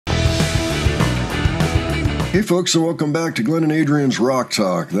Hey folks, and welcome back to Glenn and Adrian's Rock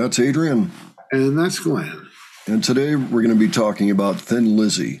Talk. That's Adrian. And that's Glenn. And today we're going to be talking about Thin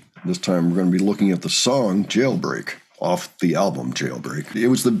Lizzy. This time we're going to be looking at the song Jailbreak, off the album Jailbreak. It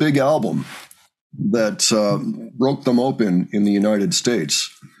was the big album that broke them open in the United States.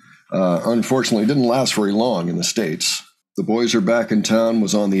 Unfortunately, it didn't last very long in the States. The Boys Are Back in Town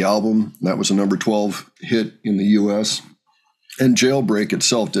was on the album. That was a number 12 hit in the U.S., and Jailbreak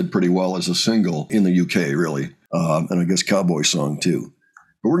itself did pretty well as a single in the UK, really. And I guess Cowboy Song, too.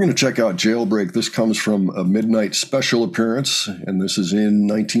 But we're going to check out Jailbreak. This comes from a Midnight special appearance, and this is in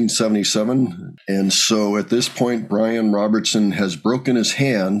 1977. And so at this point, Brian Robertson has broken his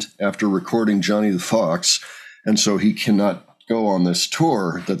hand after recording Johnny the Fox, and so he cannot go on this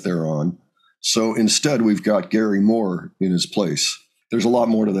tour that they're on. So instead, we've got Gary Moore in his place. There's a lot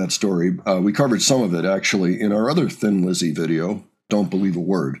more to that story. We covered some of it, actually, in our other Thin Lizzy video, Don't Believe a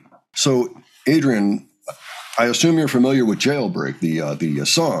Word. So, Adrian, I assume you're familiar with Jailbreak, the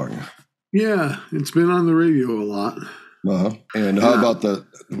song. Yeah, it's been on the radio a lot. Uh-huh. And how about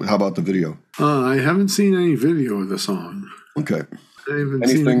the video? I haven't seen any video of the song. Okay. I haven't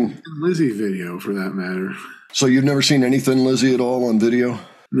seen any Thin Lizzy video, for that matter. So you've never seen any Thin Lizzy at all on video?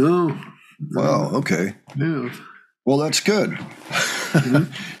 No. Wow, okay. Yeah. Well, that's good.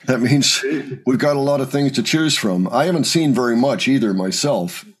 That means we've got a lot of things to choose from. I haven't seen very much either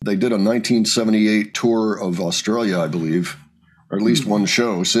myself. They did a 1978 tour of Australia, I believe, or at least one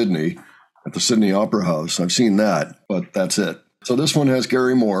show, Sydney, at the Sydney Opera House. I've seen that, but that's it. So this one has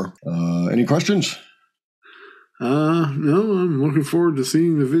Gary Moore. Any questions? No, I'm looking forward to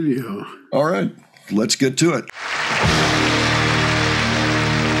seeing the video. All right, let's get to it.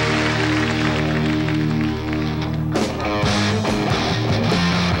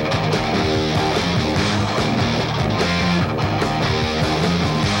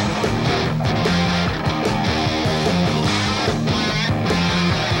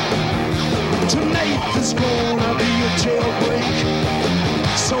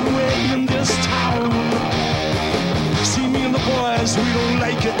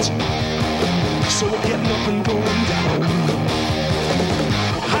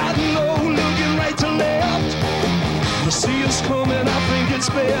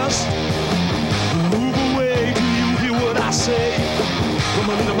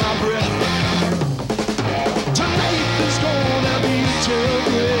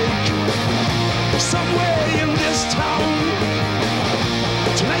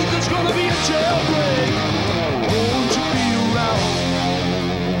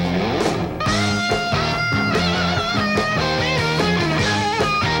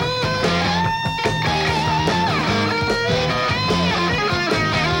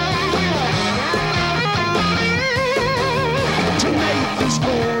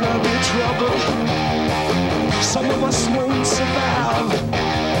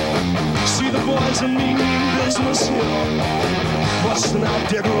 Busting out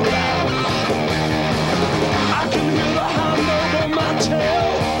dead loud. I can hear the hound over my tail.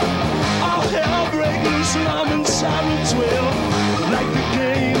 All hell break loose and I'm inside and twirl. Like the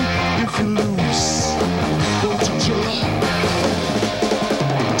game, if you lose, don't you jump.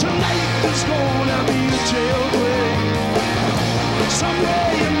 Tonight there's gonna be a jailbreak somewhere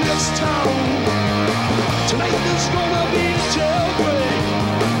in this town. Tonight there's gonna be a jailbreak.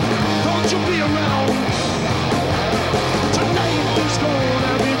 Don't you be around. There's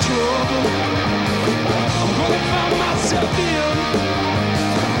gonna be trouble. I'm gonna find myself in.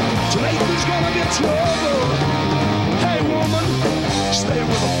 Tonight there's gonna be trouble. Hey woman, stay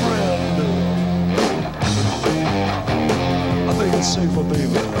with a friend. I think it's safer,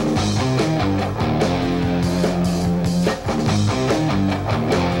 baby.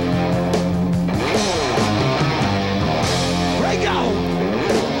 Break out!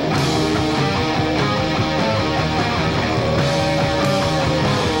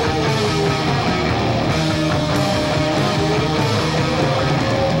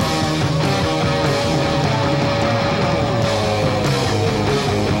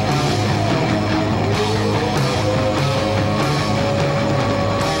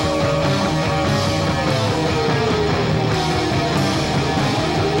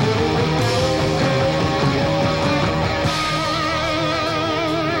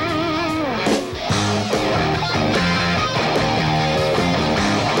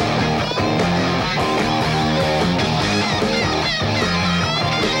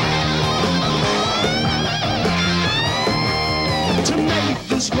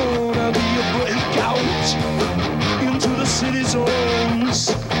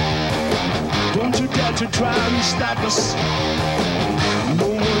 To try and stop us, no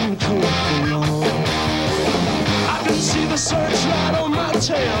one could for long.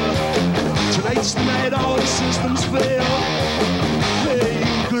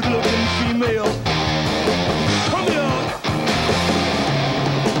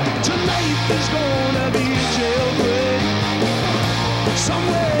 there's gonna be a jailbreak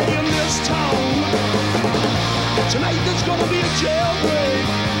somewhere in this town. Tonight there's gonna be a jailbreak.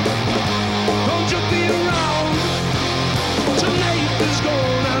 Don't you be around. Tonight there's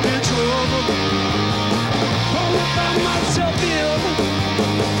gonna be trouble. Gonna find myself in.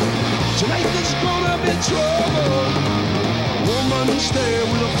 Tonight there's gonna be trouble. Woman, stay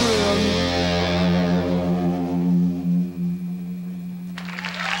with a friend.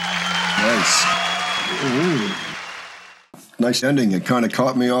 Nice. Nice ending. It kind of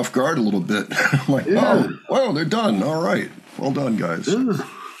caught me off guard a little bit. I'm like, Yeah. oh, well, they're done. All right. Well done, guys.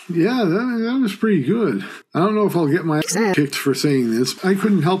 Yeah, that was pretty good. I don't know if I'll get my ass kicked for saying this. I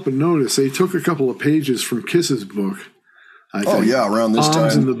couldn't help but notice they took a couple of pages from Kiss's book. I Oh, think. yeah, around this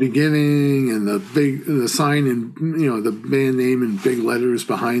Bombs in time. the beginning, and the sign in, the band name in big letters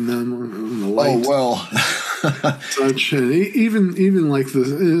behind them, and the lights. Oh, well. Such, and even like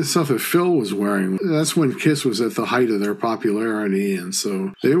the stuff that Phil was wearing. That's when Kiss was at the height of their popularity, and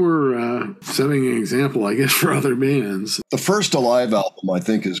so they were setting an example, I guess, for other bands. The first Alive album, I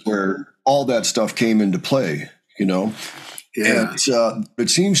think, is where all that stuff came into play, Yeah. And it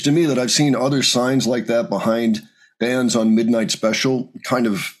seems to me that I've seen other signs like that behind bands on Midnight Special, kind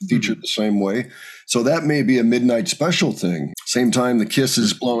of featured the same way. So that may be a Midnight Special thing. Same time the Kiss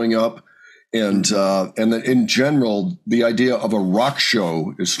is blowing up. And then in general, the idea of a rock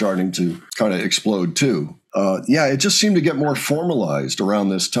show is starting to kind of explode too. It just seemed to get more formalized around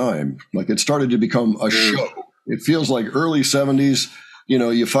this time. Like it started to become a show. It feels like early 70s,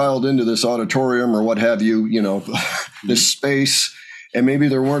 you filed into this auditorium or what have you, this space, and maybe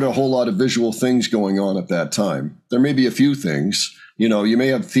there weren't a whole lot of visual things going on at that time. There may be a few things. You may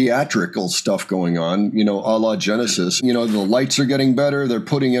have theatrical stuff going on, a la Genesis. The lights are getting better. They're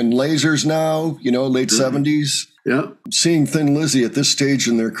putting in lasers now, late 70s. Yeah. Seeing Thin Lizzy at this stage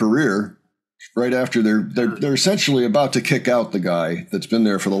in their career, right after they're essentially about to kick out the guy that's been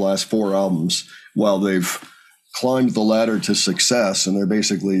there for the last 4 albums while they've climbed the ladder to success. And they're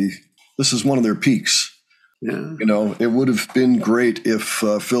basically, this is one of their peaks. Yeah. It would have been great if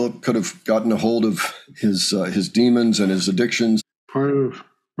Philip could have gotten a hold of his demons and his addictions. Part of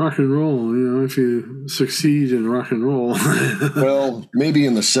rock and roll, if you succeed in rock and roll. Well, maybe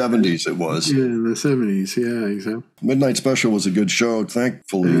in the 70s it was. Yeah, in the 70s. Yeah, exactly. Midnight Special was a good show.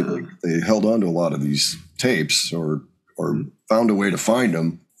 Thankfully, they held on to a lot of these tapes or found a way to find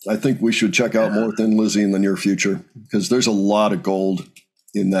them. I think we should check out more Thin Lizzy in the near future because there's a lot of gold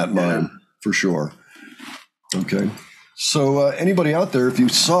in that mine for sure. Okay. So anybody out there, if you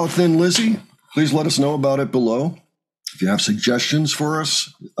saw Thin Lizzy, please let us know about it below. If you have suggestions for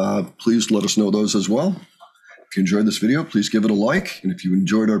us, please let us know those as well. If you enjoyed this video, please give it a like. And if you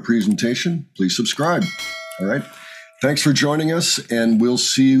enjoyed our presentation, please subscribe. All right. Thanks for joining us, and we'll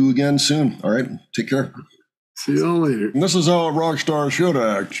see you again soon. All right. Take care. See y'all later. And this is how a rock star should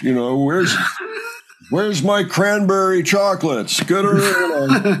act. Where's my cranberry chocolates? Get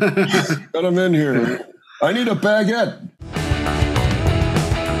them in here. I need a baguette.